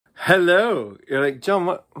Hello. You're like, John,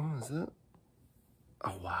 what is it?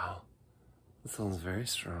 Oh, wow. That sounds very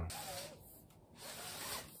strong.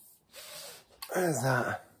 What is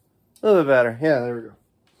that? A little bit better. Yeah, there we go.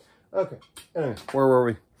 Okay. Anyway, where were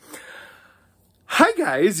we? Hi,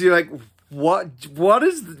 guys. You're like, what's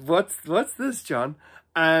this, John?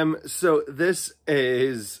 So this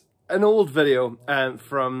is an old video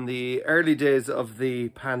from the early days of the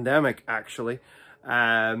pandemic, actually,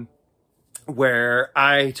 where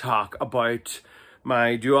I talk about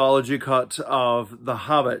my duology cut of The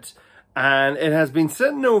Hobbit, and it has been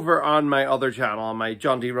sitting over on my other channel, on my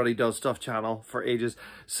John D Ruddy Does Stuff channel, for ages.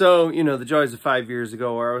 So, you know, the joys of 5 years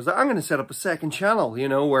ago, where I was like, I'm going to set up a second channel, you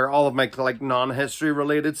know, where all of my like non-history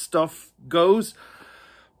related stuff goes.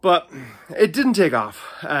 But it didn't take off,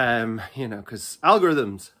 you know, because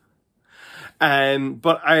algorithms.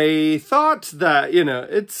 But I thought that, you know,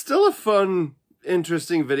 it's still a fun,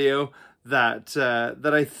 interesting video that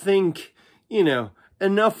that I think, you know,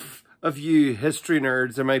 enough of you history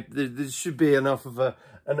nerds, there should be enough of an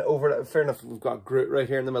fair enough, we've got Groot right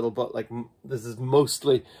here in the middle, but like this is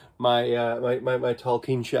mostly my my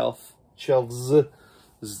Tolkien shelves.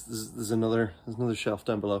 There's another shelf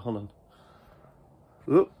down below. Hold on.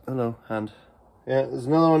 Oh, hello, hand. Yeah, there's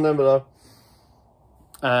another one down below.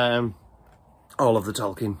 All of the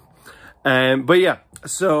Tolkien. But yeah,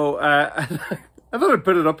 so I thought I'd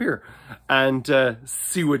put it up here and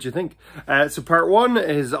see what you think. So part one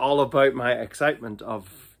is all about my excitement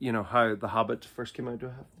of, you know, how The Hobbit first came out. Do I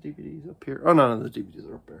have the DVDs up here? Oh, no, the DVDs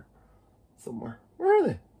are up there somewhere. Where are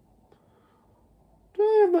they?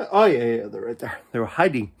 Oh, yeah, they're right there. They were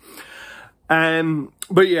hiding.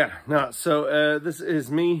 But yeah, no, so this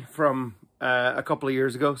is me from a couple of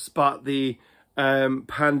years ago. Spot the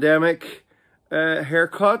pandemic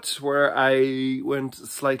haircut where I went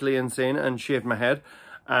slightly insane and shaved my head,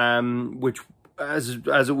 which as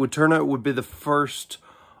it would turn out would be the first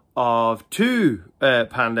of two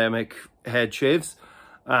pandemic head shaves.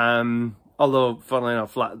 Although funnily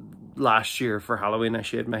enough, last year for Halloween I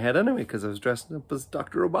shaved my head anyway because I was dressed up as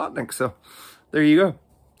Dr. Robotnik. So there you go.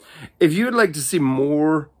 If you would like to see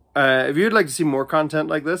more content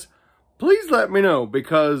like this, please let me know,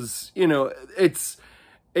 because, you know, it's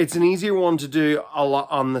an easier one to do a lot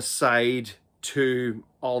on the side to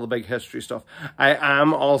all the big history stuff. I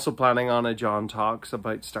am also planning on a John Talks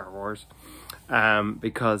about Star Wars,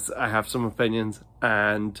 because I have some opinions,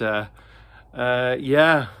 and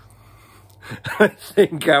yeah, I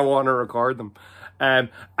think I want to record them.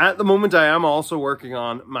 At the moment, I am also working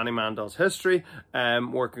on Many Man Does History,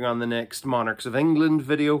 working on the next Monarchs of England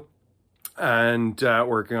video, and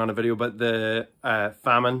working on a video about the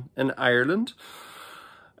famine in Ireland.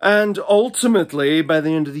 And ultimately, by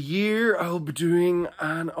the end of the year, I'll be doing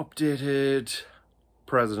an updated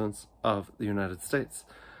Presidents of the United States,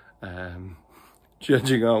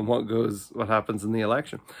 judging on what happens in the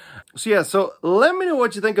election. So yeah, so let me know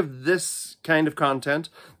what you think of this kind of content,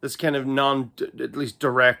 this kind of at least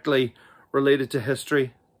directly related to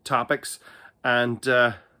history topics, and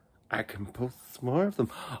I can post more of them.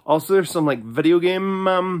 Also, there's some like video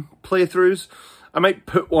game playthroughs. I might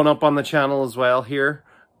put one up on the channel as well here,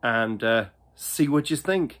 and see what you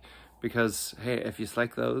think, because hey, if you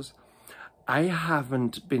like those, I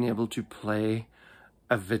haven't been able to play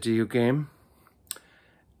a video game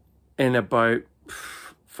in about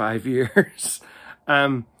 5 years,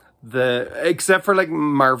 except for like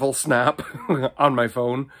Marvel Snap on my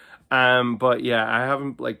phone, but yeah, I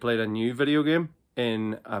haven't like played a new video game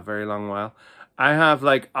in a very long while. I have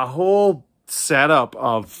like a whole setup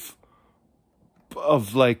of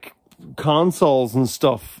like consoles and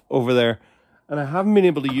stuff over there, and I haven't been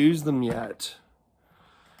able to use them yet.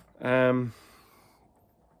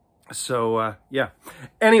 So yeah,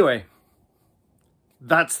 anyway,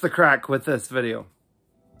 that's the crack with this video.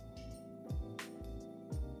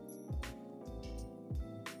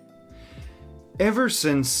 Ever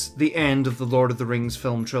since the end of the Lord of the Rings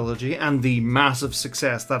film trilogy and the massive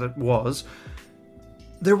success that it was,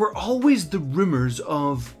 there were always the rumours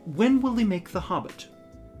of when will they make The Hobbit?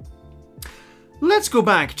 Let's go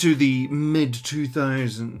back to the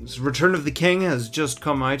mid-2000s. Return of the King has just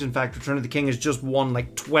come out. In fact, Return of the King has just won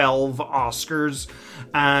like 12 Oscars.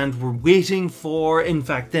 And we're waiting for, in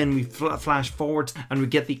fact, then we flash forward and we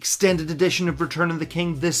get the extended edition of Return of the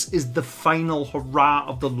King. This is the final hurrah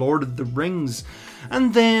of the Lord of the Rings.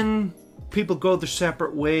 And then people go their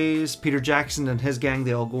separate ways. Peter Jackson and his gang,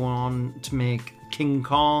 they all go on to make King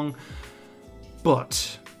Kong.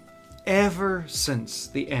 But ever since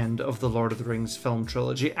the end of the Lord of the Rings film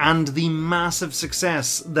trilogy and the massive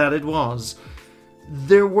success that it was,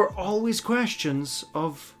 there were always questions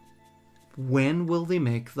of when will they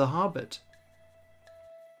make The Hobbit?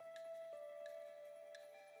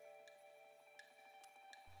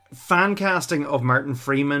 Fan casting of Martin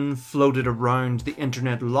Freeman floated around the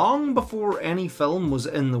internet long before any film was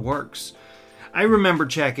in the works. I remember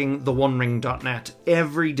checking theonering.net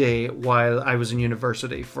every day while I was in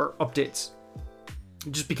university for updates.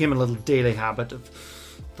 It just became a little daily habit of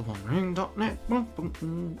theonering.net.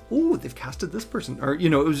 Oh, they've casted this person. Or, you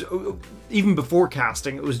know, it was even before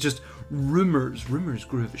casting, it was just rumours. Rumours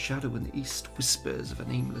grew of a shadow in the east, whispers of a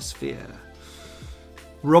nameless fear.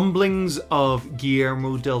 Rumblings of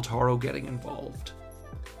Guillermo del Toro getting involved.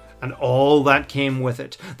 And all that came with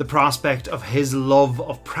it. The prospect of his love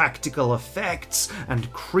of practical effects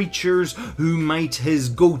and creatures who might his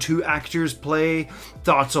go-to actors play.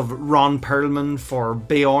 Thoughts of Ron Perlman for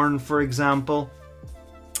Beorn, for example.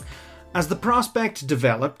 As the prospect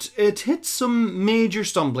developed, it hit some major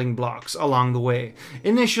stumbling blocks along the way.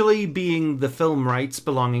 Initially being the film rights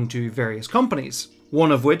belonging to various companies.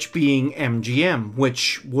 One of which being MGM,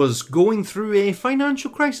 which was going through a financial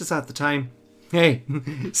crisis at the time. Hey,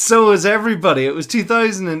 so was everybody. It was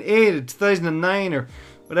 2008 or 2009 or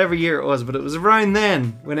whatever year it was, but it was around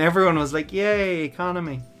then when everyone was like, yay,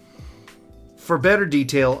 economy. For better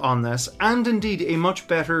detail on this, and indeed a much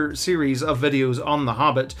better series of videos on The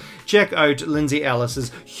Hobbit, check out Lindsay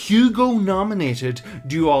Ellis's Hugo-nominated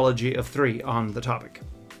Duology of 3 on the topic.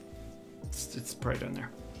 It's probably down there.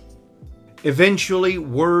 Eventually,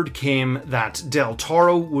 word came that Del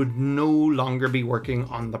Toro would no longer be working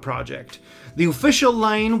on the project. The official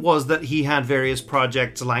line was that he had various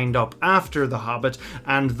projects lined up after The Hobbit,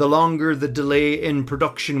 and the longer the delay in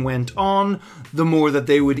production went on, the more that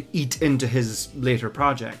they would eat into his later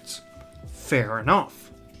projects. Fair enough.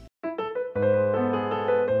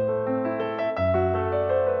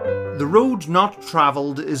 The road not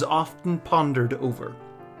travelled is often pondered over.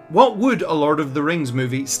 What would a Lord of the Rings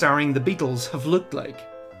movie starring the Beatles have looked like?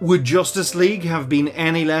 Would Justice League have been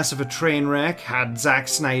any less of a train wreck had Zack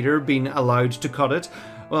Snyder been allowed to cut it?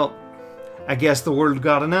 Well, I guess the world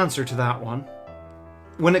got an answer to that one.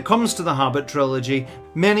 When it comes to the Hobbit trilogy,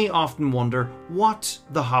 many often wonder what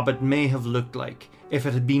The Hobbit may have looked like if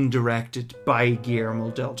it had been directed by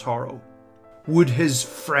Guillermo del Toro. Would his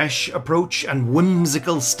fresh approach and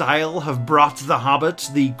whimsical style have brought The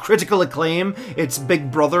Hobbit the critical acclaim its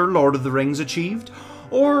big brother Lord of the Rings achieved?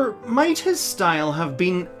 Or might his style have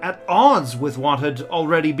been at odds with what had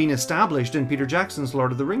already been established in Peter Jackson's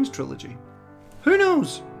Lord of the Rings trilogy? Who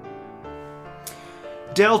knows?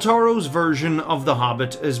 Del Toro's version of The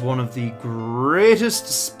Hobbit is one of the greatest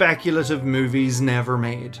speculative movies never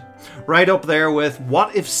made. Right up there with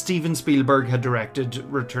what if Steven Spielberg had directed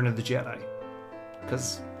Return of the Jedi?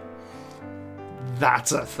 Because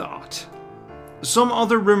that's a thought. Some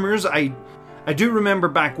other rumours, I do remember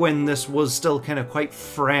back when this was still kind of quite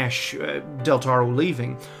fresh, Del Toro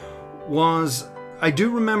leaving, I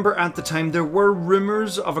do remember at the time there were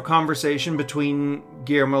rumours of a conversation between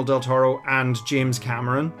Guillermo del Toro and James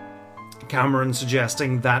Cameron. Cameron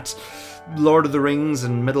suggesting that Lord of the Rings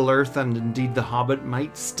and Middle-earth and indeed The Hobbit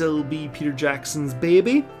might still be Peter Jackson's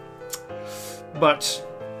baby. But,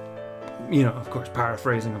 you know, of course,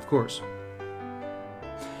 paraphrasing, of course.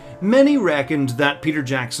 Many reckoned that Peter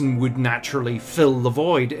Jackson would naturally fill the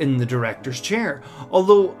void in the director's chair,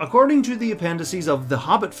 although according to the appendices of the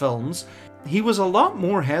Hobbit films, he was a lot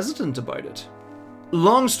more hesitant about it.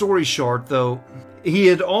 Long story short though, he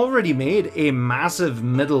had already made a massive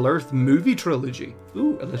Middle-earth movie trilogy.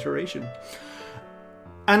 Ooh, alliteration.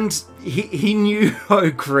 And he knew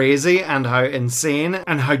how crazy and how insane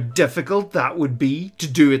and how difficult that would be to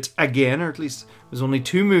do it again, or at least it was only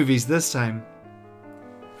 2 movies this time.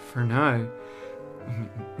 For now.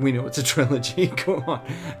 We know it's a trilogy, go on.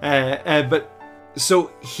 But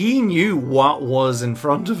so he knew what was in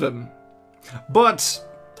front of him. But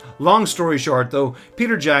long story short though,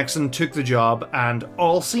 Peter Jackson took the job and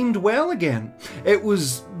all seemed well again. It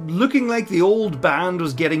was looking like the old band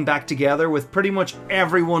was getting back together with pretty much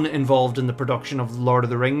everyone involved in the production of Lord of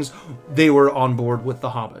the Rings. They were on board with The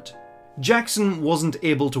Hobbit. Jackson wasn't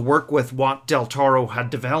able to work with what Del Toro had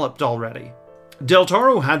developed already. Del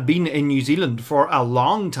Toro had been in New Zealand for a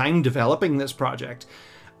long time developing this project,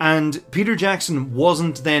 and Peter Jackson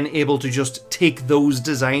wasn't then able to just take those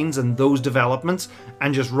designs and those developments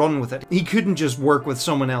and just run with it. He couldn't just work with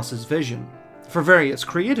someone else's vision, for various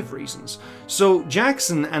creative reasons. So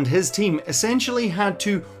Jackson and his team essentially had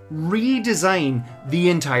to redesign the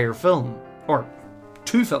entire film, or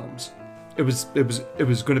 2 films. It was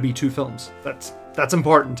going to be 2 films. That's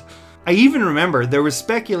important. I even remember there was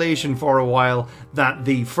speculation for a while that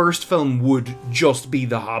the first film would just be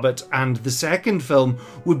The Hobbit and the second film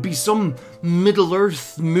would be some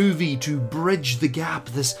Middle-earth movie to bridge the gap,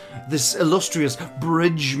 this illustrious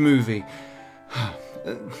bridge movie.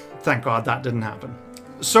 Thank God that didn't happen.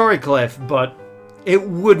 Sorry, Cliff, but it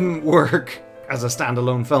wouldn't work as a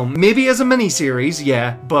standalone film. Maybe as a miniseries,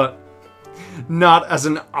 yeah, but not as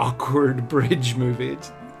an awkward bridge movie.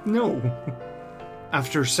 No.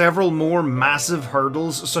 After several more massive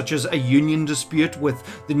hurdles, such as a union dispute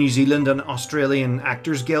with the New Zealand and Australian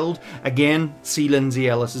Actors Guild, again, see Lindsay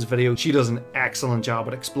Ellis's video, she does an excellent job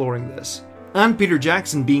at exploring this. And Peter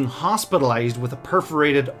Jackson being hospitalised with a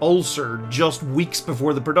perforated ulcer just weeks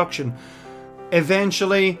before the production.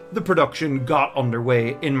 Eventually, the production got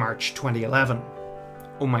underway in March 2011.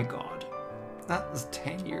 Oh my god, that was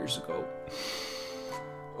 10 years ago.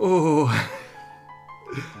 Oh...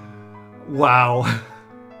 Wow.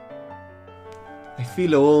 I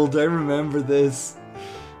feel old, I remember this.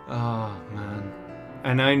 Oh man.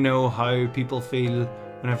 And I know how people feel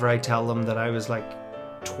whenever I tell them that I was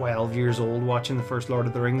like 12 years old watching the first Lord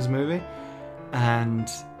of the Rings movie. And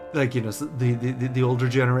like, you know, the older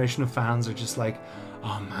generation of fans are just like,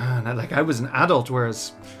 oh man, I was an adult,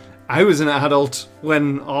 whereas I was an adult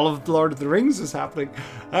when all of the Lord of the Rings was happening.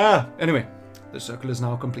 Anyway, the circle is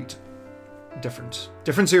now complete. Different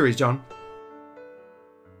series, John.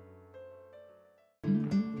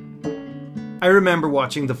 I remember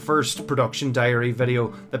watching the first production diary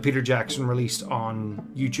video that Peter Jackson released on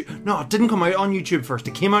YouTube. No, it didn't come out on YouTube first.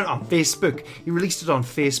 It came out on Facebook. He released it on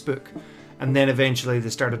Facebook. And then eventually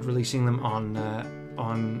they started releasing them on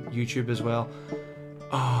YouTube as well.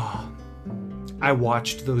 Oh, I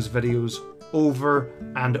watched those videos over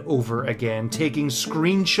and over again, taking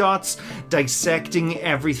screenshots, dissecting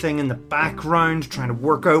everything in the background, trying to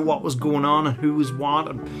work out what was going on and who was what,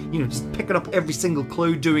 and, you know, just picking up every single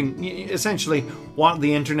clue, doing essentially what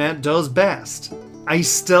the internet does best. I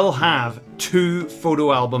still have 2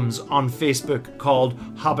 photo albums on Facebook called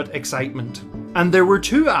Hobbit Excitement. And there were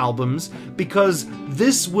 2 albums because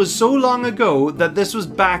this was so long ago that this was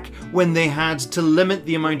back when they had to limit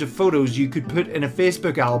the amount of photos you could put in a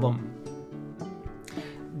Facebook album.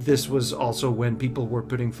 This was also when people were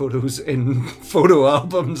putting photos in photo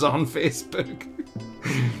albums on Facebook.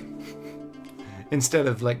 Instead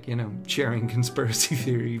of, like, you know, sharing conspiracy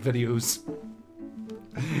theory videos.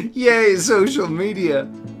 Yay, social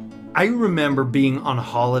media! I remember being on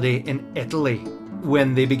holiday in Italy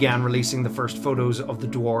when they began releasing the first photos of the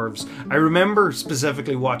dwarves. I remember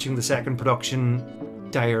specifically watching the second production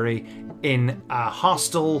diary in a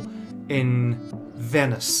hostel in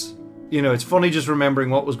Venice. You know, it's funny just remembering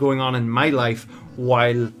what was going on in my life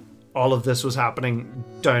while all of this was happening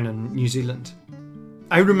down in New Zealand.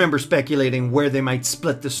 I remember speculating where they might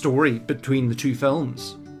split the story between the 2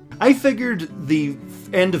 films. I figured the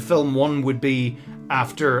end of film 1 would be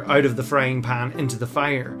after Out of the Frying Pan into the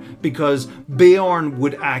Fire, because Beorn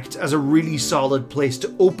would act as a really solid place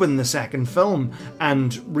to open the second film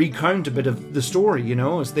and recount a bit of the story, you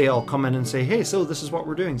know, as they all come in and say, hey, so this is what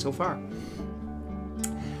we're doing so far.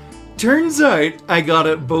 Turns out I got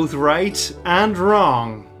it both right and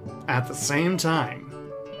wrong at the same time.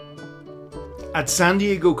 At San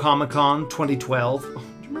Diego Comic-Con 2012, do you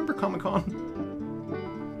remember Comic-Con?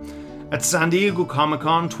 At San Diego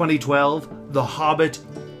Comic-Con 2012, The Hobbit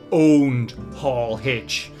owned Hall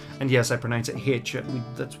H. And yes, I pronounce it H.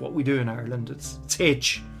 That's what we do in Ireland. It's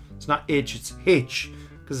H. It's not H, it's H.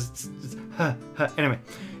 Because it's huh. Anyway,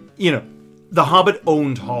 you know, The Hobbit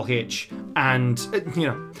owned Hall H. And, you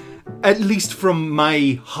know, at least from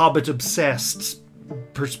my Hobbit-obsessed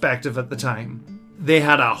perspective at the time, they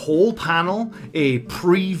had a whole panel, a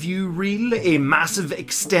preview reel, a massive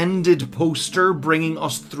extended poster bringing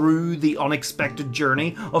us through the unexpected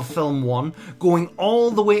journey of film 1, going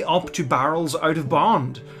all the way up to barrels out of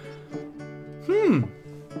Bond.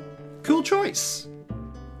 Cool choice.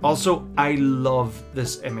 Also, I love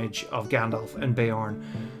this image of Gandalf and Beorn.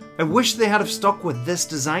 I wish they had have stuck with this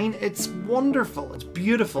design. It's wonderful, it's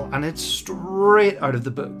beautiful, and it's straight out of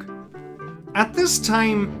the book. At this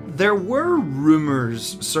time, there were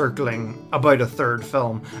rumours circling about a third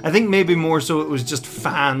film. I think maybe more so it was just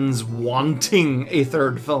fans wanting a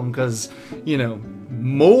third film because, you know,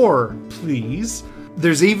 more, please.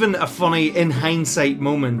 There's even a funny, in hindsight,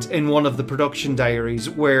 moment in one of the production diaries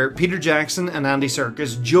where Peter Jackson and Andy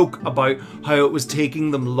Serkis joke about how it was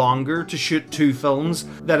taking them longer to shoot 2 films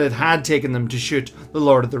than it had taken them to shoot the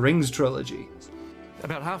Lord of the Rings trilogy.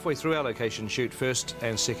 About halfway through our location shoot, first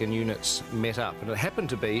and second units met up, and it happened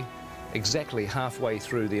to be exactly halfway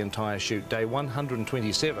through the entire shoot, day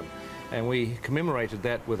 127. and we commemorated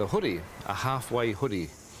that with a hoodie, a halfway hoodie.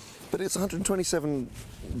 But it's 127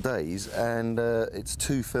 days and it's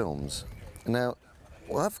 2 films. Now,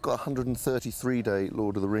 well, I've got a 133-day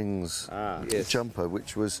Lord of the Rings jumper,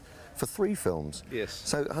 which was for 3 films. Yes.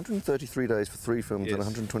 So 133 days for 3 films and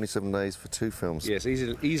 127 days for 2 films. Yes,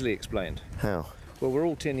 easily explained. How? Well, we're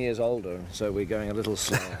all 10 years older, so we're going a little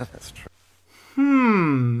slower. That's true.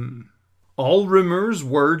 All rumours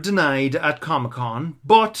were denied at Comic-Con,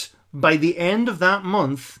 but by the end of that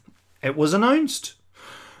month, it was announced.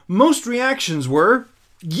 Most reactions were,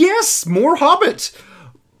 yes, more Hobbit!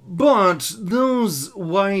 But those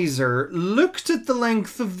wiser looked at the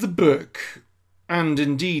length of the book, and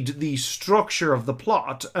indeed the structure of the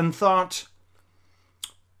plot, and thought,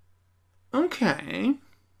 okay,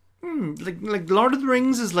 like Lord of the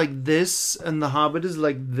Rings is like this, and The Hobbit is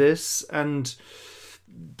like this, and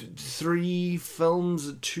 3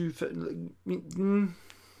 films, 2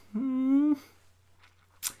 I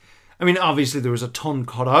mean, obviously there was a ton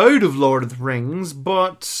cut out of Lord of the Rings,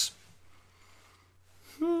 but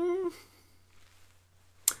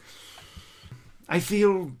I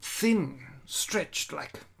feel thin, stretched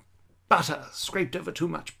like butter scraped over too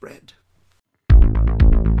much bread.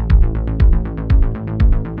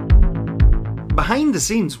 Behind the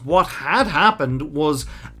scenes, what had happened was,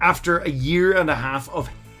 after a year and a half of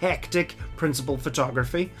hectic principal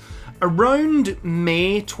photography, around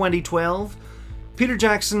May 2012, Peter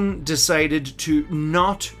Jackson decided to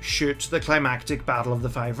not shoot the climactic Battle of the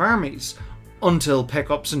Five Armies until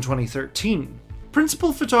pickups in 2013.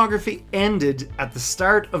 Principal photography ended at the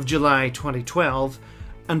start of July 2012,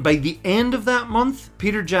 and by the end of that month,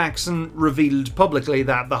 Peter Jackson revealed publicly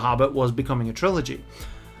that The Hobbit was becoming a trilogy.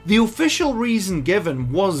 The official reason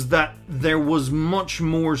given was that there was much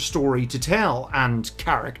more story to tell and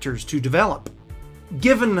characters to develop.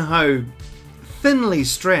 Given how thinly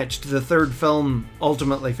stretched the 3rd film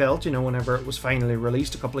ultimately felt, whenever it was finally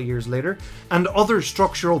released a couple of years later, and other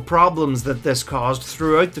structural problems that this caused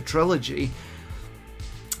throughout the trilogy,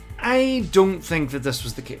 I don't think that this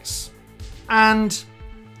was the case. And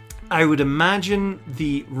I would imagine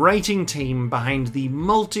the writing team behind the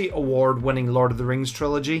multi-award winning Lord of the Rings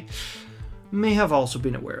trilogy may have also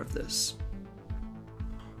been aware of this.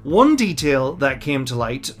 One detail that came to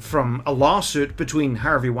light from a lawsuit between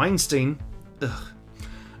Harvey Weinstein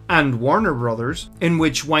and Warner Brothers, in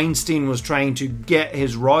which Weinstein was trying to get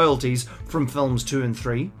his royalties from films 2 and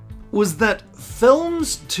 3, was that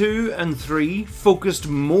films 2 and 3 focused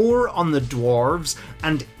more on the dwarves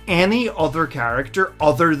and any other character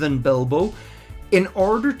other than Bilbo, in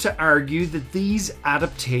order to argue that these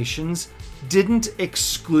adaptations didn't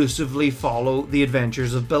exclusively follow the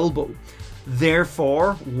adventures of Bilbo.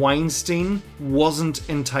 Therefore, Weinstein wasn't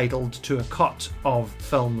entitled to a cut of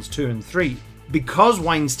films 2 and 3. Because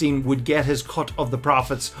Weinstein would get his cut of the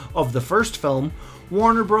profits of the first film,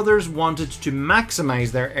 Warner Brothers wanted to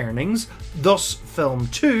maximize their earnings, thus Film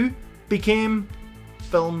 2 became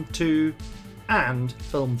Film 2 and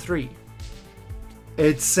Film 3.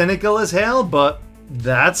 It's cynical as hell, but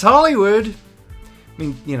that's Hollywood. I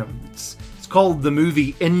mean, it's called the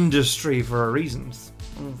movie industry for a reason. It's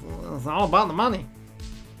all about the money.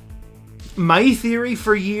 My theory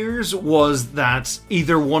for years was that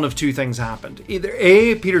either one of 2 things happened. Either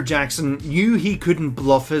A, Peter Jackson knew he couldn't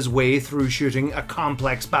bluff his way through shooting a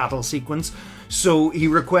complex battle sequence, so he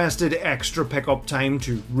requested extra pickup time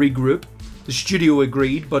to regroup. The studio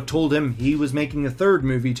agreed, but told him he was making a 3rd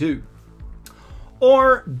movie too.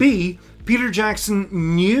 Or B, Peter Jackson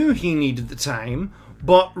knew he needed the time,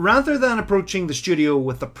 but rather than approaching the studio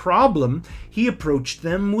with a problem, he approached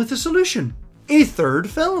them with a solution. A 3rd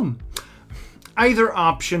film. Either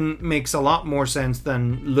option makes a lot more sense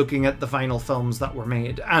than looking at the final films that were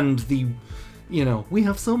made and the, we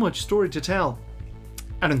have so much story to tell.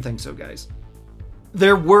 I don't think so, guys.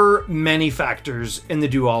 There were many factors in the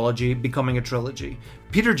duology becoming a trilogy.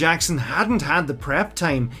 Peter Jackson hadn't had the prep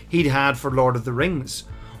time he'd had for Lord of the Rings.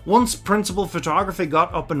 Once principal photography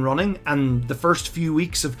got up and running and the first few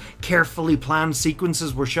weeks of carefully planned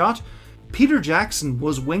sequences were shot, Peter Jackson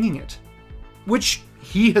was winging it. Which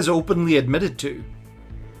he has openly admitted to.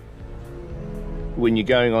 When you're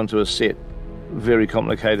going onto a set, very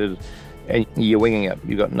complicated, and you're winging it.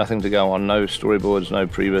 You've got nothing to go on, no storyboards, no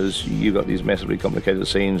previs. You've got these massively complicated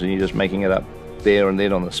scenes and you're just making it up there and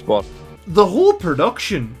then on the spot. The whole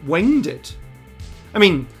production winged it. I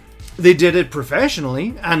mean, they did it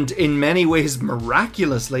professionally and in many ways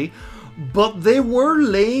miraculously, but they were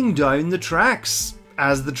laying down the tracks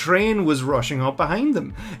as the train was rushing up behind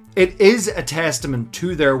them. It is a testament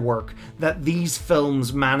to their work that these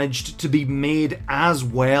films managed to be made as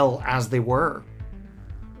well as they were.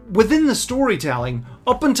 Within the storytelling,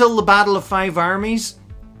 up until the Battle of Five Armies,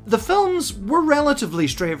 the films were relatively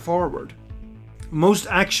straightforward. Most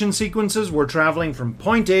action sequences were travelling from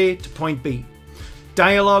point A to point B.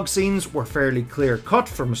 Dialogue scenes were fairly clear-cut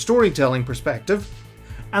from a storytelling perspective,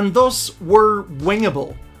 and thus were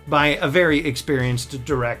wingable by a very experienced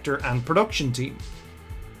director and production team.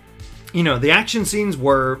 You know, the action scenes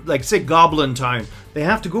were, like, say, Goblin Town. They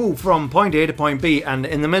have to go from point A to point B, and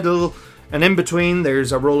in the middle and in between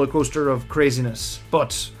there's a roller coaster of craziness.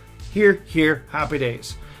 But here, happy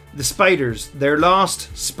days. The spiders, they're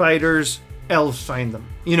lost. Spiders, elves find them.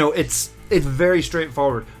 You know, it's very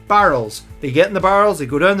straightforward. Barrels, they get in the barrels, they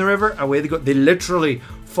go down the river, away they go. They literally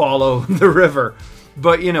follow the river.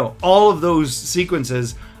 But, you know, all of those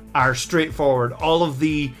sequences are straightforward. All of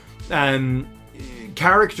the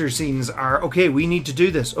character scenes are, okay, we need to do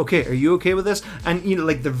this. Okay, are you okay with this? And, you know,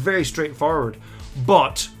 like, they're very straightforward.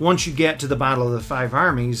 But once you get to the Battle of the Five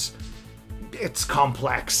Armies, it's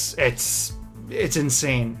complex. It's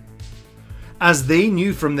insane. As they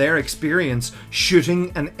knew from their experience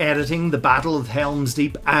shooting and editing the Battle of Helm's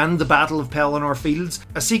Deep and the Battle of Pelennor Fields,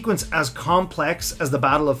 a sequence as complex as the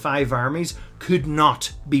Battle of Five Armies could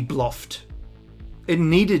not be bluffed. It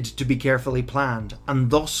needed to be carefully planned,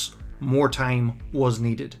 and thus more time was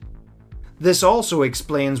needed. This also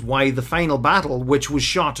explains why the final battle, which was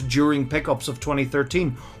shot during pickups of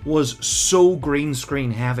 2013, was so green screen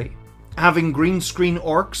heavy. Having green screen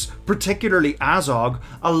orcs, particularly Azog,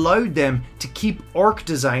 allowed them to keep orc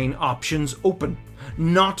design options open,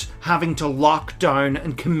 not having to lock down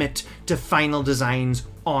and commit to final designs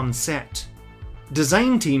on set.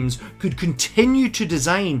 Design teams could continue to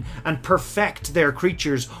design and perfect their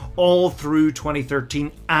creatures all through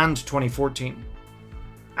 2013 and 2014.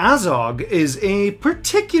 Azog is a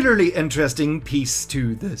particularly interesting piece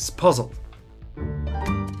to this puzzle.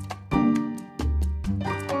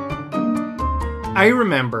 I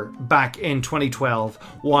remember back in 2012,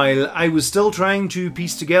 while I was still trying to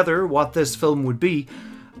piece together what this film would be,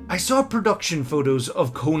 I saw production photos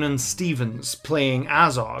of Conan Stevens playing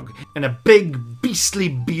Azog in a big, beastly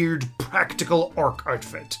beard practical orc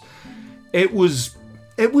outfit. It was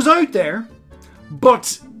out there,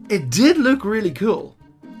 but it did look really cool,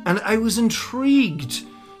 and I was intrigued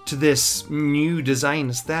to this new design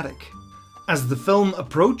aesthetic. As the film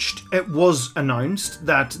approached, it was announced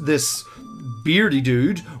that this beardy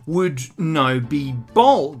dude would now be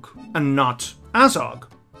Bolg and not Azog.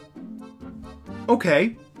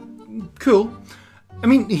 Okay, cool. I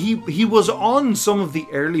mean, he was on some of the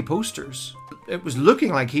early posters. It was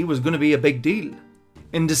looking like he was going to be a big deal.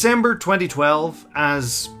 In December 2012,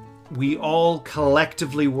 as we all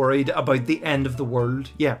collectively worried about the end of the world.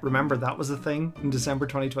 Yeah, remember that was a thing in December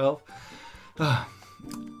 2012?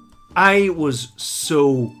 I was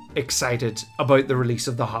so excited about the release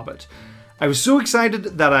of The Hobbit. I was so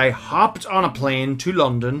excited that I hopped on a plane to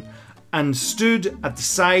London and stood at the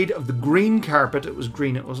side of the green carpet. It was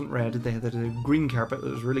green, it wasn't red. They had a green carpet, it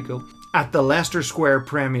was really cool. At the Leicester Square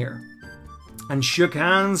premiere and shook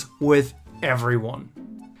hands with everyone.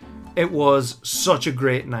 It was such a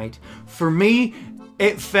great night. For me,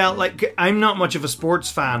 it felt like, I'm not much of a sports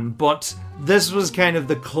fan, but this was kind of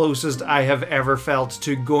the closest I have ever felt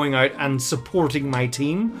to going out and supporting my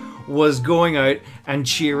team, was going out and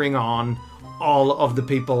cheering on all of the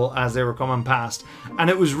people as they were coming past. And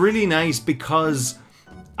it was really nice because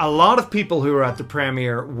a lot of people who were at the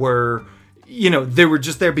premiere were, you know, they were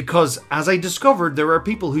just there because, as I discovered, there are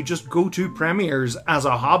people who just go to premieres as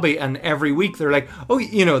a hobby, and every week they're like, oh,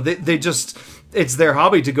 you know, they just, it's their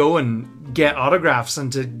hobby to go and get autographs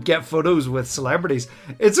and to get photos with celebrities.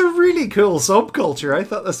 It's a really cool subculture. I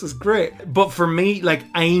thought this was great. But for me, like,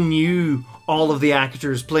 I knew all of the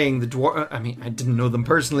actors playing the dwarf. I mean, I didn't know them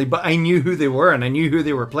personally, but I knew who they were and I knew who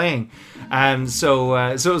they were playing. So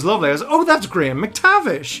it was lovely. I was, oh, that's Graham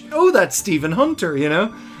McTavish. Oh, that's Stephen Hunter, you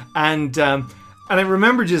know? And I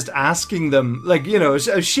remember just asking them, like, you know,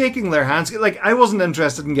 I was shaking their hands. Like, I wasn't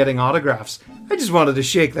interested in getting autographs. I just wanted to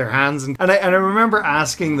shake their hands. And I remember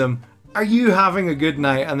asking them, are you having a good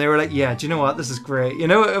night? And they were like, yeah, do you know what? This is great. You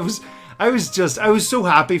know, I was so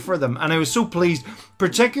happy for them, and I was so pleased,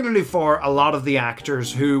 particularly for a lot of the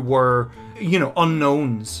actors who were, you know,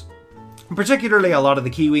 unknowns. Particularly a lot of the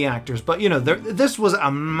Kiwi actors, but, you know, this was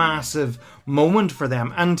a massive moment for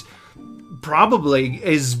them, and probably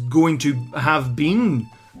is going to have been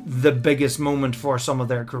the biggest moment for some of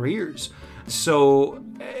their careers. So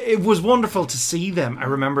it was wonderful to see them. I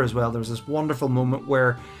remember as well, there was this wonderful moment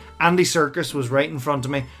where Andy Serkis was right in front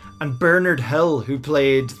of me, and Bernard Hill, who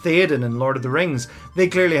played Theoden in Lord of the Rings, they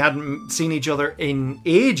clearly hadn't seen each other in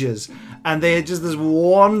ages, and they had just this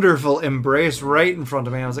wonderful embrace right in front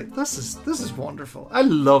of me. I was like, this is wonderful. I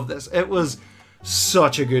love this. It was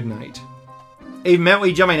such a good night. Even met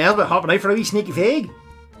with Jimmy Nesbitt hopping out for a wee sneaky fig.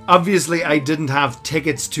 Obviously, I didn't have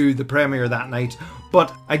tickets to the premiere that night,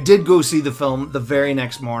 but I did go see the film the very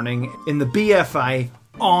next morning in the BFI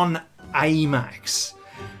on IMAX.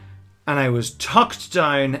 And I was tucked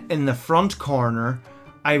down in the front corner.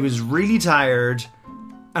 I was really tired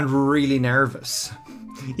and really nervous.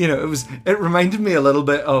 You know, it reminded me a little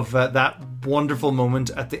bit of that wonderful moment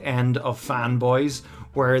at the end of Fanboys,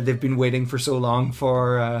 where they've been waiting for so long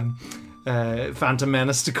for Phantom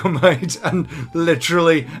Menace to come out, and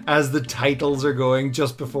literally as the titles are going,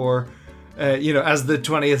 just before, as the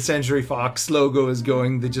 20th Century Fox logo is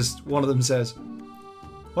going, one of them says,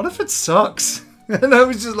 "What if it sucks?" And I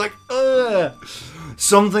was just like, ugh.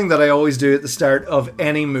 Something that I always do at the start of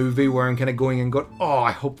any movie where I'm kind of going and going, oh,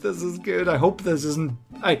 I hope this is good. I hope this isn't,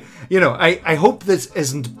 I hope this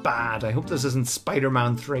isn't bad. I hope this isn't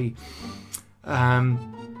Spider-Man 3. And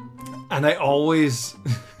I always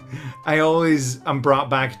am brought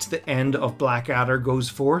back to the end of Blackadder Goes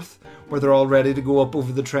Forth, where they're all ready to go up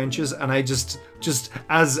over the trenches. And I just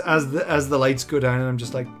as the lights go down, and I'm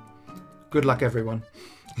just like, good luck, everyone.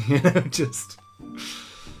 Just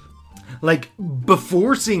like,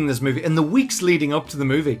 before seeing this movie, in the weeks leading up to the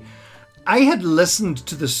movie, I had listened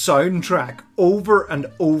to the soundtrack over and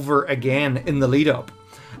over again in the lead up.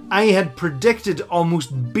 I had predicted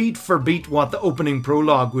almost beat for beat what the opening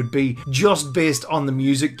prologue would be, just based on the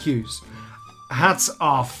music cues. Hats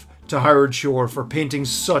off to Howard Shore for painting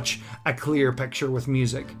such a clear picture with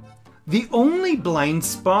music. The only blind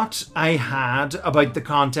spot I had about the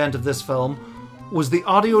content of this film was the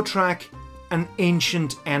audio track An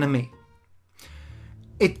Ancient Enemy.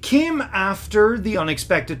 It came after The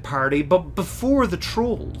Unexpected Party, but before the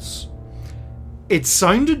Trolls. It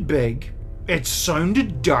sounded big, it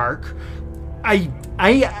sounded dark. I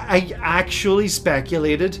actually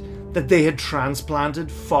speculated that they had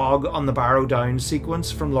transplanted Fog on the Barrow Down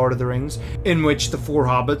sequence from Lord of the Rings, in which the four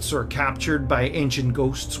hobbits are captured by ancient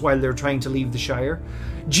ghosts while they're trying to leave the Shire.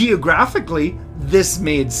 Geographically, this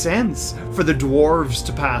made sense for the dwarves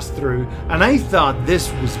to pass through, and I thought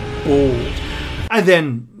this was bold. I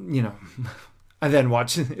then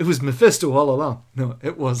watched, it was Mephisto all along. No,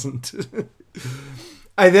 it wasn't.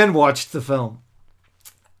 I then watched the film,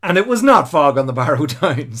 and it was not Fog on the Barrow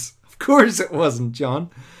Downs. Of course it wasn't, John.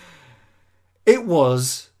 It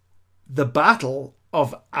was the Battle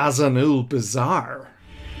of Azanul Bazaar,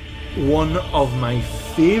 one of my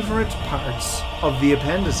favourite parts of the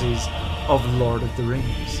appendices of Lord of the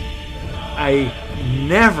Rings. I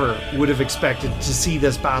never would have expected to see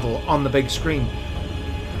this battle on the big screen.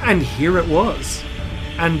 And here it was.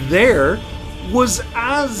 And there was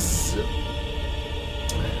Azog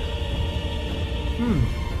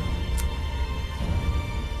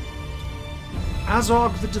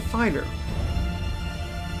the Defiler.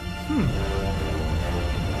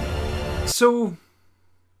 So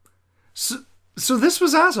this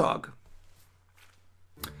was Azog.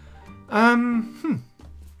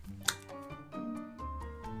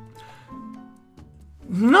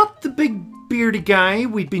 Not the big beardy guy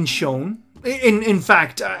we'd been shown. In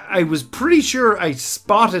fact, I was pretty sure I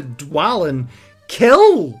spotted Dwalin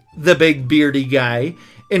kill the big beardy guy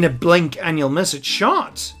in a blink and you'll miss it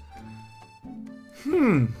shot.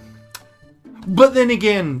 But then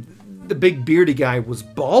again, the big beardy guy was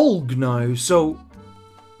Bolg now, so...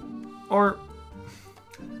 Or...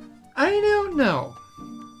 I don't know.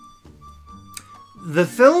 The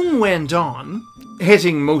film went on,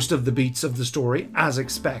 hitting most of the beats of the story, as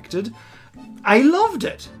expected. I loved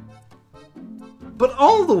it. But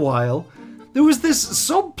all the while, there was this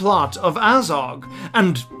subplot of Azog,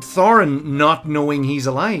 and Thorin not knowing he's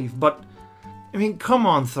alive. But, I mean, come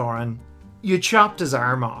on, Thorin. You chopped his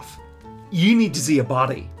arm off. You need to see a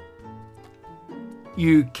body.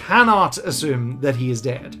 You cannot assume that he is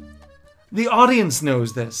dead. The audience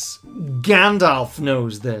knows this. Gandalf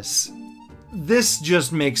knows this. This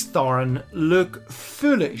just makes Thorin look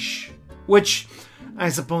foolish. Which, I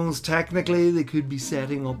suppose, technically they could be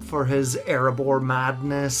setting up for his Erebor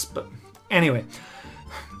madness. But anyway,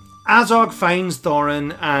 Azog finds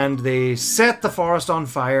Thorin and they set the forest on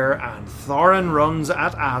fire and Thorin runs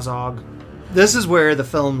at Azog. This is where the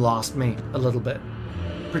film lost me a little bit.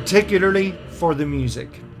 Particularly for the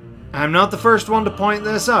music. I'm not the first one to point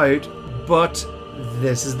this out, but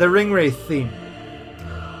this is the Ringwraith theme.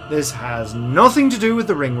 This has nothing to do with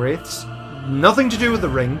the Ringwraiths, Nothing to do with the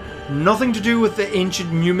ring, nothing to do with the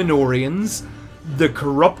ancient Numenorians, the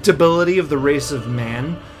corruptibility of the race of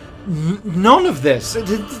men. None of this. It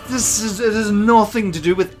has nothing to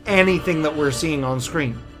do with anything that we're seeing on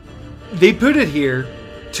screen. They put it here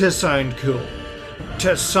to sound cool,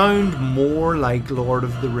 to sound more like Lord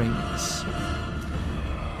of the Rings.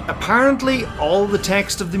 Apparently, all the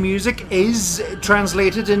text of the music is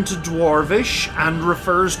translated into Dwarvish and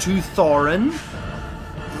refers to Thorin,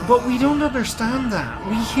 but we don't understand that.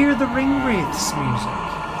 We hear the Ringwraiths music.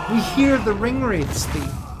 We hear the Ringwraiths theme.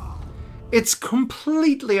 It's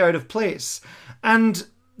completely out of place, and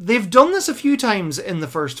they've done this a few times in the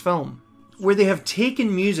first film, where they have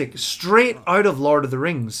taken music straight out of Lord of the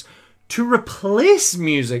Rings to replace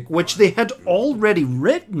music which they had already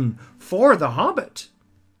written for The Hobbit.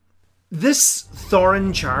 This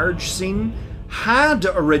Thorin charge scene had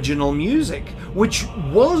original music, which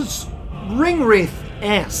was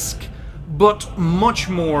Ringwraith-esque, but much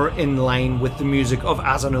more in line with the music of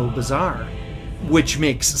Azanul Bazaar, which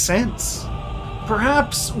makes sense.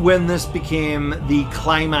 Perhaps when this became the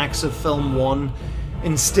climax of film 1,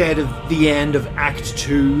 instead of the end of Act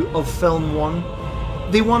 2 of film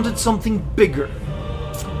 1, they wanted something bigger.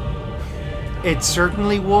 It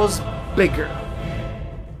certainly was bigger.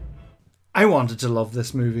 I wanted to love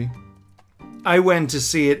this movie. I went to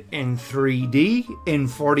see it in 3D, in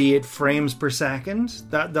 48 frames per second.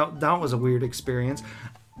 That was a weird experience.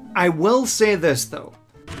 I will say this though.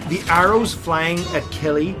 The arrows flying at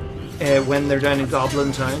Killy when they're down in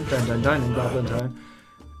Goblin Town, down in Goblin Town,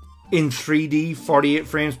 in 3D, 48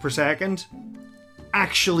 frames per second,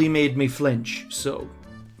 actually made me flinch. So,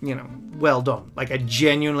 you know, well done. Like, I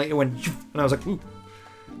genuinely, it went, and I was like, ooh.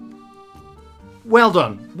 Well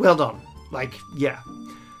done, well done. Like, yeah.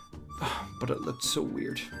 But it looked so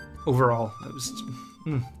weird. Overall, it was...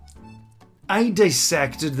 I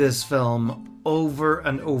dissected this film over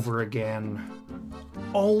and over again,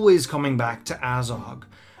 always coming back to Azog.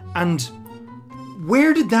 And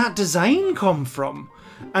where did that design come from?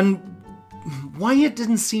 And why it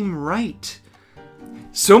didn't seem right?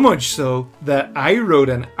 So much so that I wrote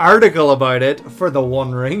an article about it for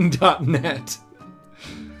theonering.net.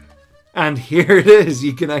 And here it is.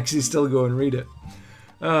 You can actually still go and read it.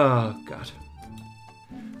 Oh, God.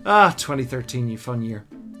 2013, you fun year.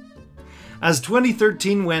 As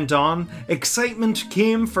 2013 went on, excitement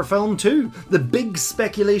came for film 2. The big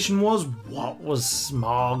speculation was, what was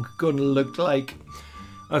Smaug gonna look like?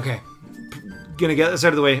 Okay, gonna get this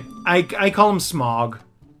out of the way. I call him Smaug.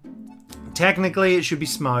 Technically, it should be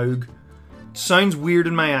Smaug. Sounds weird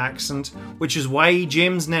in my accent, which is why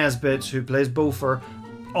James Nesbitt, who plays Beaufort,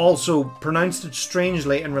 also pronounced it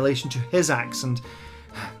strangely in relation to his accent.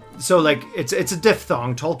 So, like, it's a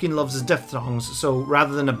diphthong. Tolkien loves his diphthongs. So,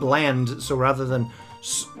 rather than a blend, so rather than,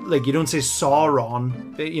 like, you don't say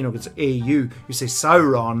Sauron, you know, it's AU, you say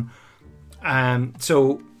Sauron.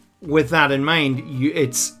 So, with that in mind,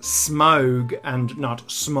 it's Smaug and not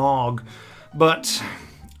Smog. But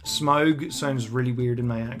Smaug sounds really weird in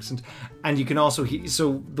my accent. And you can also hear,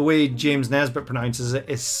 so the way James Nesbitt pronounces it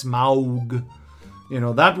is Smaug. You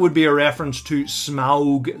know, that would be a reference to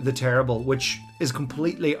Smaug the Terrible, which is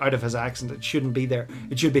completely out of his accent. It shouldn't be there.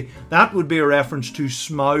 It should be, that would be a reference to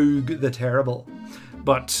Smaug the Terrible.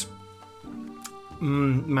 But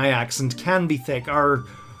my accent can be thick. Our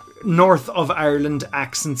North of Ireland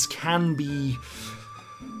accents can be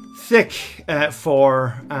thick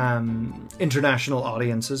for international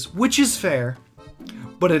audiences, which is fair.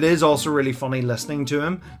 But it is also really funny listening to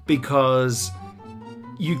him because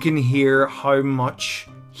you can hear how much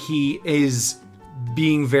he is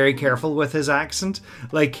being very careful with his accent.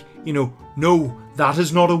 Like, you know, no, that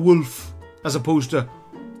is not a wolf. As opposed to,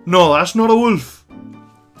 no, that's not a wolf.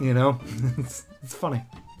 You know, it's funny.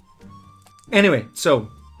 Anyway, so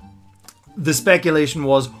the speculation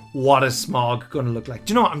was, what is Smaug going to look like?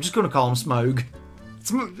 Do you know what? I'm just going to call him Smaug.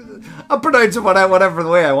 I'll pronounce it whatever the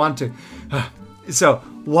way I want to. So,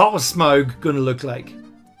 what was Smaug going to look like?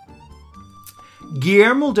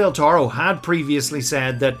 Guillermo del Toro had previously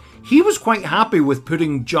said that he was quite happy with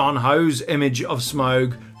putting John Howe's image of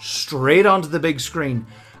Smaug straight onto the big screen,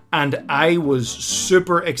 and I was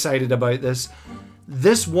super excited about this.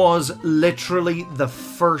 This was literally the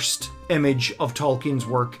first image of Tolkien's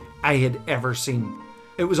work I had ever seen.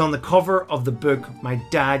 It was on the cover of the book my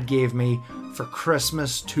dad gave me for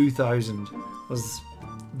Christmas 2000, was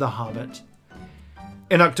The Hobbit.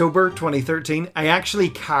 In October 2013, I actually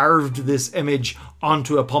carved this image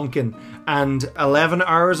onto a pumpkin, and 11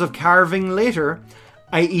 hours of carving later,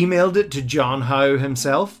 I emailed it to John Howe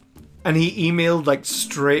himself, and he emailed like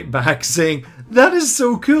straight back saying, "That is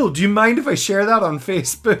so cool, do you mind if I share that on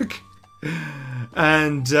Facebook?"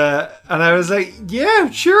 And I was like, yeah,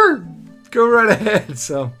 sure, go right ahead.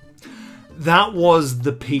 So that was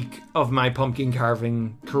the peak of my pumpkin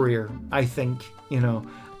carving career, I think. You know,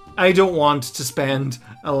 I don't want to spend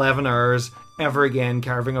 11 hours ever again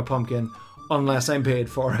carving a pumpkin unless I'm paid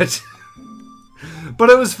for it. But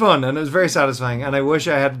it was fun and it was very satisfying, and I wish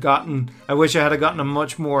I had gotten a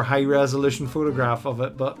much more high resolution photograph of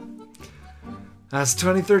it, but that's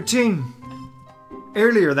 2013.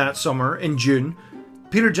 Earlier that summer, in June,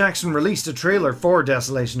 Peter Jackson released a trailer for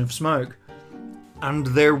Desolation of Smaug. And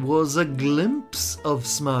there was a glimpse of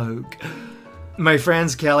Smaug. My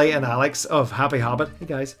friends Kelly and Alex of Happy Hobbit, hey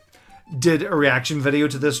guys, did a reaction video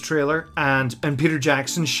to this trailer, and Peter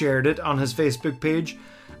Jackson shared it on his Facebook page,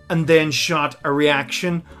 and then shot a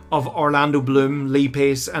reaction of Orlando Bloom, Lee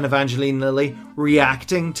Pace and Evangeline Lilly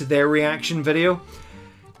reacting to their reaction video.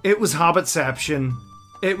 It was Hobbitception.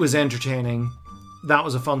 It was entertaining. That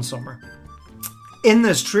was a fun summer. In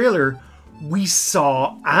this trailer, we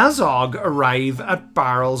saw Azog arrive at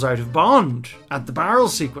Barrels Out of Bond, at the barrel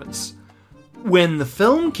sequence. When the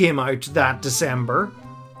film came out that December,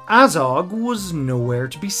 Azog was nowhere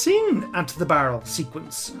to be seen at the barrel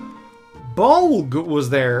sequence. Bolg was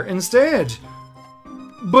there instead.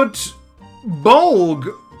 But Bolg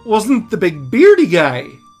wasn't the big beardy guy.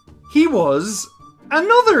 He was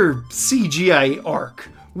another CGI orc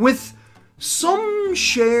with some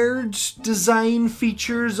shared design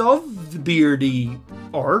features of the beardy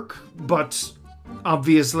orc, but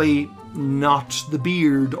obviously not the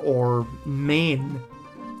beard or mane.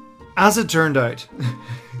 As it turned out,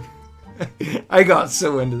 I got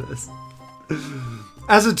so into this.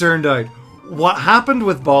 As it turned out, what happened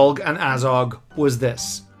with Bolg and Azog was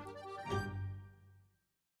this.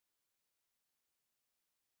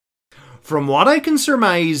 From what I can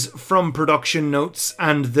surmise from production notes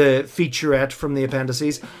and the featurette from the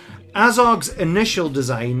appendices, Azog's initial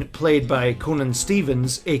design, played by Conan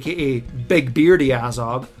Stevens, aka Big Beardy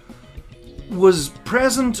Azog, was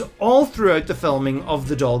present all throughout the filming of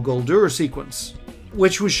the Dol Guldur sequence,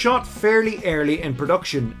 which was shot fairly early in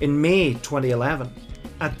production in May 2011.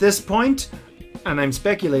 At this point, and I'm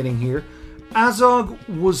speculating here, Azog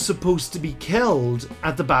was supposed to be killed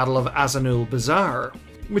at the Battle of Azanul Bazaar,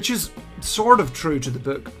 which is sort of true to the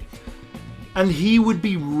book, and he would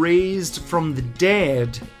be raised from the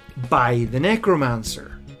dead by the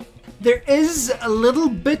Necromancer. There is a little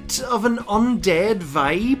bit of an undead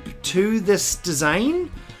vibe to this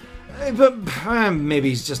design, but maybe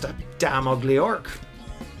he's just a damn ugly orc.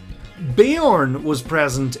 Beorn was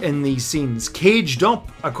present in these scenes, caged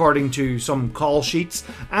up according to some call sheets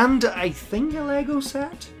and I think a Lego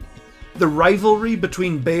set. The rivalry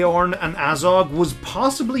between Beorn and Azog was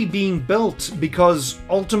possibly being built because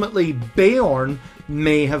ultimately Beorn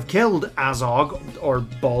may have killed Azog, or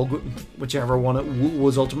Bolg, whichever one it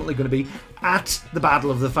was ultimately going to be, at the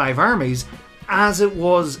Battle of the Five Armies, as it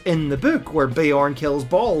was in the book where Beorn kills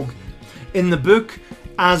Bolg. In the book,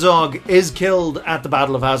 Azog is killed at the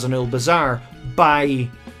Battle of Azanul Bazaar by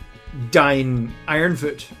Dain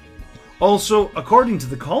Ironfoot. Also, according to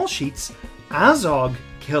the call sheets, Azog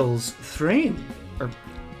kills Thrain. Or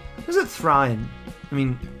is it Thrain? I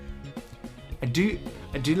mean, I do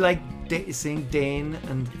like saying Dane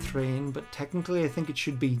and Thrain, but technically I think it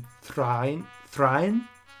should be Thrain.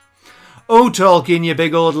 Oh, Tolkien, you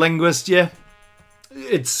big old linguist, you.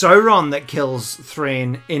 It's Sauron that kills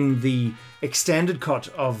Thrain in the extended cut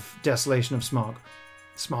of Desolation of Smaug.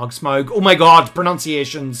 Smaug. Oh my god,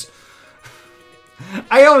 pronunciations.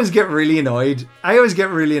 I always get really annoyed.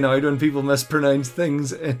 When people mispronounce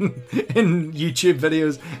things in YouTube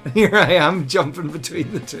videos. And here I am jumping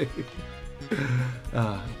between the two.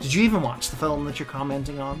 Did you even watch the film that you're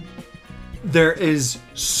commenting on? There is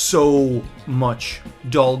so much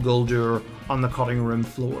Dol Guldur on the cutting room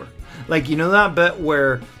floor. Like, you know that bit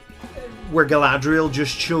where Galadriel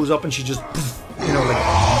just shows up and she just,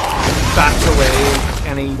 bats away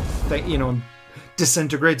anything,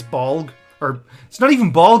 disintegrates Bolg. Or, it's not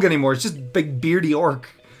even Bolg anymore, it's just Big Beardy Orc.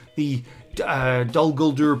 The Dol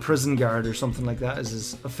Guldur Prison Guard or something like that is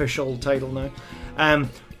his official title now.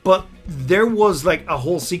 But there was like a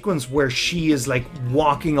whole sequence where she is like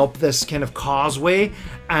walking up this kind of causeway,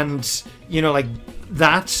 and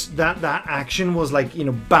that action was like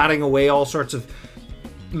batting away all sorts of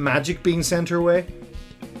magic being sent her way.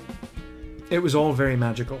 It was all very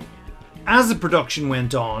magical. As the production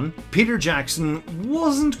went on, Peter Jackson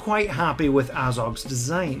wasn't quite happy with Azog's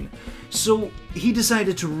design, so he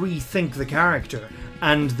decided to rethink the character,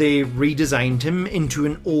 and they redesigned him into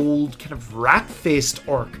an old kind of rat-faced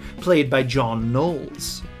orc played by John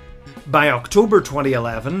Knowles. By October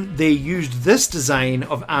 2011, they used this design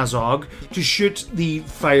of Azog to shoot the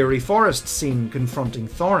fiery forest scene confronting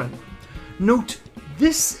Thorin. Note,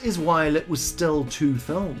 this is while it was still 2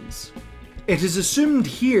 films. It is assumed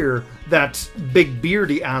here that Big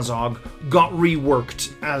Beardy Azog got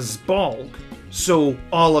reworked as Bolg, so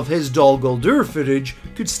all of his Dol Guldur footage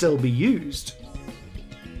could still be used.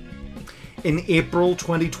 In April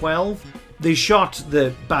 2012, they shot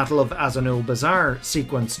the Battle of Azanul Bazaar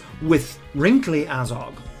sequence with wrinkly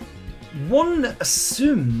Azog. One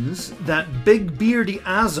assumes that Big Beardy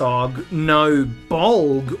Azog, now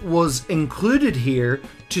Bolg, was included here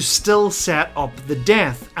to still set up the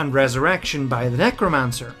death and resurrection by the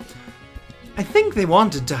Necromancer. I think they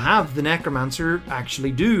wanted to have the Necromancer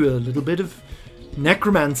actually do a little bit of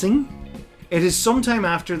necromancing. It is sometime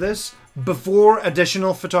after this, before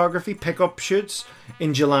additional photography pickup shoots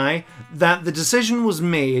in July, that the decision was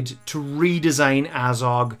made to redesign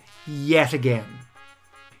Azog yet again.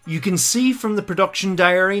 You can see from the production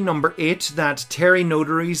diary number 8 that Terry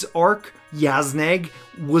Notary's orc, Yazneg,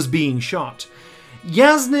 was being shot.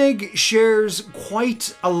 Yazneg shares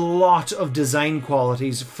quite a lot of design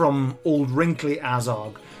qualities from old wrinkly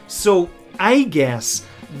Azog, so I guess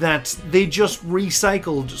that they just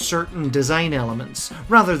recycled certain design elements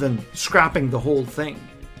rather than scrapping the whole thing.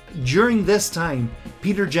 During this time,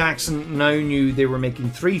 Peter Jackson now knew they were making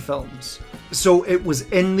 3 films, so it was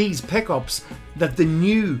in these pickups that the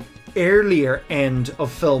new, earlier end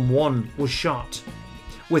of film 1 was shot,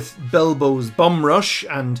 with Bilbo's bum rush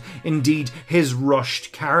and indeed his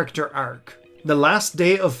rushed character arc. The last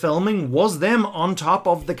day of filming was them on top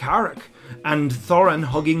of the Carrack and Thorin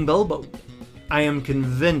hugging Bilbo. I am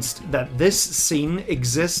convinced that this scene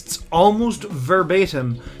exists almost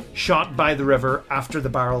verbatim shot by the river after the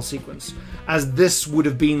barrel sequence, as this would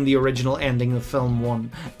have been the original ending of film 1,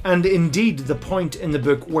 and indeed the point in the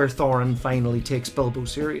book where Thorin finally takes Bilbo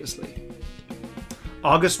seriously.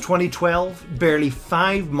 August 2012, barely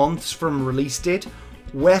 5 months from release date,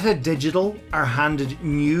 Weta Digital are handed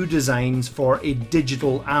new designs for a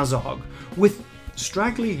digital Azog, with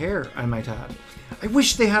straggly hair, I might add. I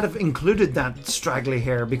wish they had have included that straggly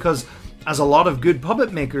hair because, as a lot of good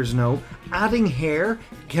puppet makers know, adding hair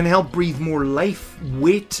can help breathe more life,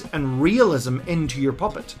 weight and realism into your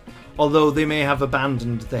puppet. Although they may have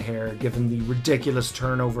abandoned the hair given the ridiculous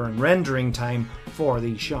turnover and rendering time for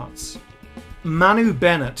these shots. Manu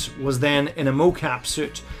Bennett was then in a mocap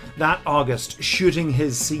suit that August shooting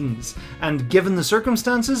his scenes, and given the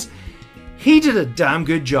circumstances, he did a damn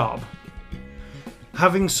good job.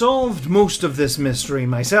 Having solved most of this mystery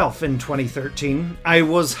myself in 2013, I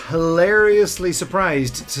was hilariously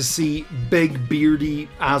surprised to see Big Beardy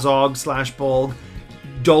Azog / Bolg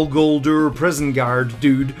Dol Guldur prison guard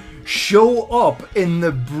dude show up in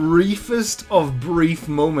the briefest of brief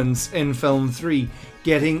moments in film 3,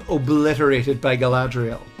 getting obliterated by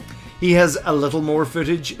Galadriel. He has a little more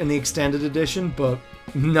footage in the extended edition, but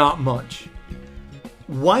not much.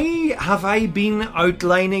 Why have I been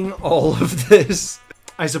outlining all of this?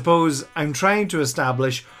 I suppose I'm trying to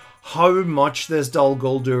establish how much this Dol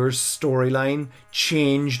Guldur's storyline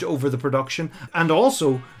changed over the production, and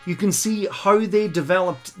also you can see how they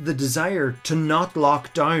developed the desire to not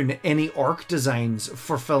lock down any orc designs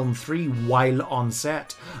for film 3 while on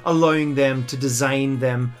set, allowing them to design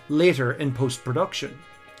them later in post-production.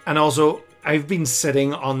 And also, I've been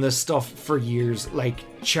sitting on this stuff for years, like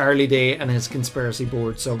Charlie Day and his conspiracy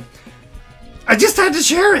board, so I just had to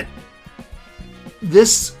share it!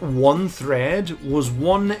 This one thread was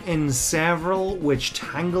one in several which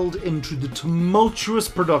tangled into the tumultuous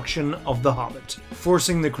production of The Hobbit,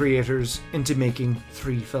 forcing the creators into making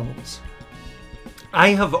 3 films. I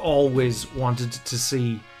have always wanted to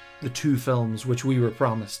see the 2 films which we were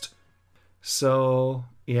promised. So,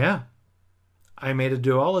 yeah, I made a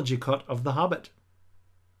duology cut of The Hobbit.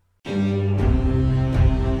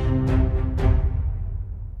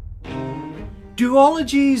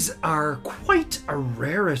 Duologies are quite a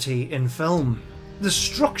rarity in film. The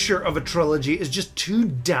structure of a trilogy is just too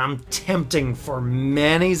damn tempting for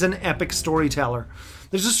many's an epic storyteller.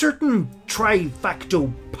 There's a certain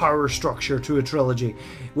trifacto power structure to a trilogy,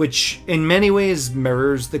 which in many ways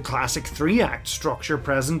mirrors the classic 3-act structure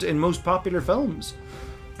present in most popular films.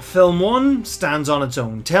 Film 1 stands on its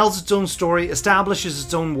own, tells its own story, establishes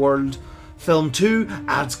its own world. Film 2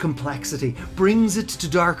 adds complexity, brings it to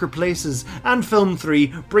darker places, and Film 3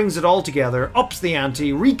 brings it all together, ups the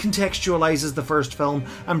ante, recontextualizes the first film,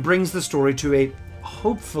 and brings the story to a,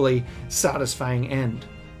 hopefully, satisfying end.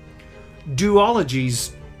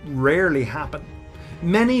 Duologies rarely happen.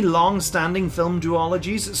 Many long-standing film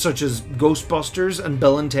duologies, such as Ghostbusters and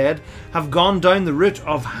Bill and Ted, have gone down the route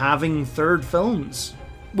of having third films,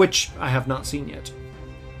 which I have not seen yet.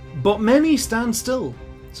 But many stand still,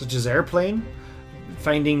 such as Airplane,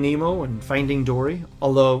 Finding Nemo and Finding Dory,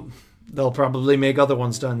 although they'll probably make other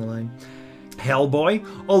ones down the line. Hellboy,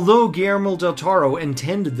 although Guillermo del Toro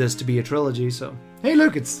intended this to be a trilogy, so hey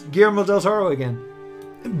look, it's Guillermo del Toro again.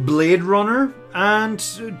 Blade Runner and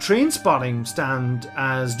Trainspotting stand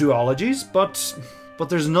as duologies, but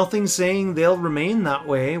there's nothing saying they'll remain that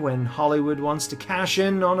way when Hollywood wants to cash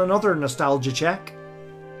in on another nostalgia check.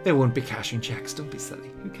 They won't be cashing checks, don't be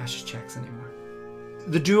silly. Who cashes checks anymore?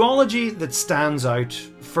 The duology that stands out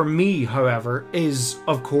for me, however, is,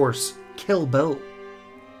 of course, Kill Bill.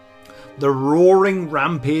 The roaring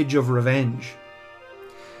rampage of revenge.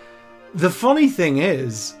 The funny thing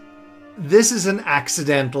is, this is an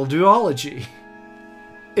accidental duology.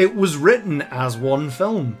 It was written as one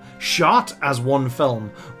film, shot as one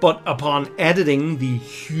film, but upon editing the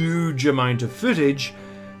huge amount of footage,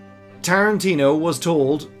 Tarantino was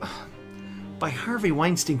told by Harvey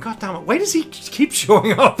Weinstein, God damn it, why does he keep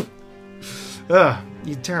showing up?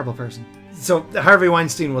 You terrible person. So Harvey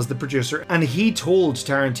Weinstein was the producer, and he told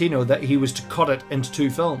Tarantino that he was to cut it into 2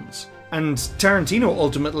 films. And Tarantino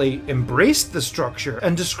ultimately embraced the structure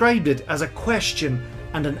and described it as a question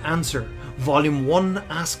and an answer. Volume 1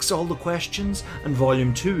 asks all the questions, and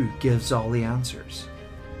Volume 2 gives all the answers.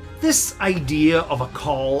 This idea of a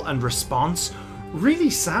call and response really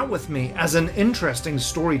sat with me as an interesting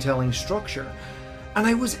storytelling structure, and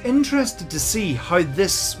I was interested to see how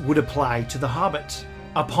this would apply to The Hobbit.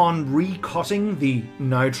 Upon recutting the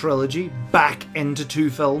now trilogy back into 2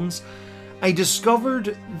 films, I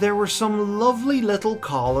discovered there were some lovely little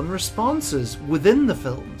call and responses within the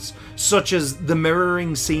films, such as the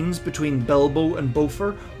mirroring scenes between Bilbo and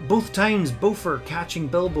Beaufort, both times Beaufort catching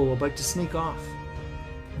Bilbo about to sneak off.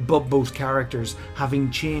 But both characters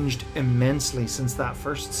having changed immensely since that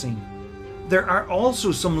first scene. There are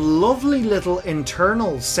also some lovely little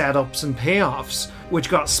internal setups and payoffs which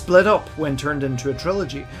got split up when turned into a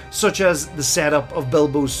trilogy, such as the setup of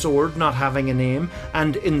Bilbo's sword not having a name,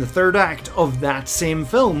 and in the 3rd act of that same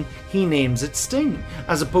film, he names it Sting,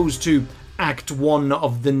 as opposed to Act 1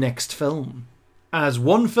 of the next film. As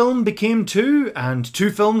 1 film became 2, and 2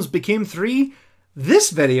 films became 3, this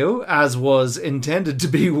video, as was intended to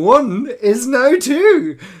be 1, is now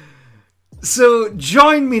 2. So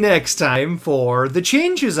join me next time for the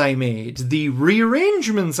changes I made, the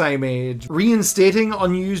rearrangements I made, reinstating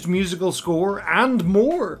unused musical score, and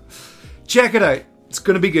more. Check it out, it's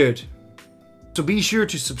going to be good. So be sure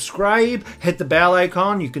to subscribe, hit the bell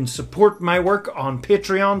icon. You can support my work on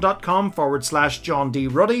patreon.com/John D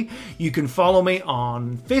Ruddy. You can follow me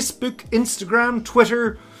on Facebook, Instagram,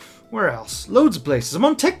 Twitter, where else? Loads of places. I'm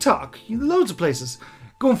on TikTok, loads of places.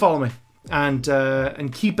 Go and follow me. And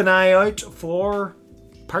keep an eye out for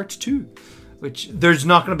part 2, which there's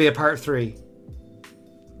not going to be a part 3.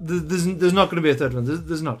 There's not going to be a third one.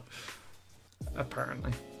 There's not.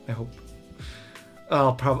 Apparently, I hope.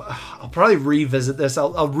 I'll probably revisit this.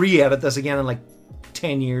 I'll re-edit this again in like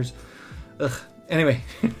 10 years. Ugh. Anyway,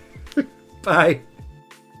 bye.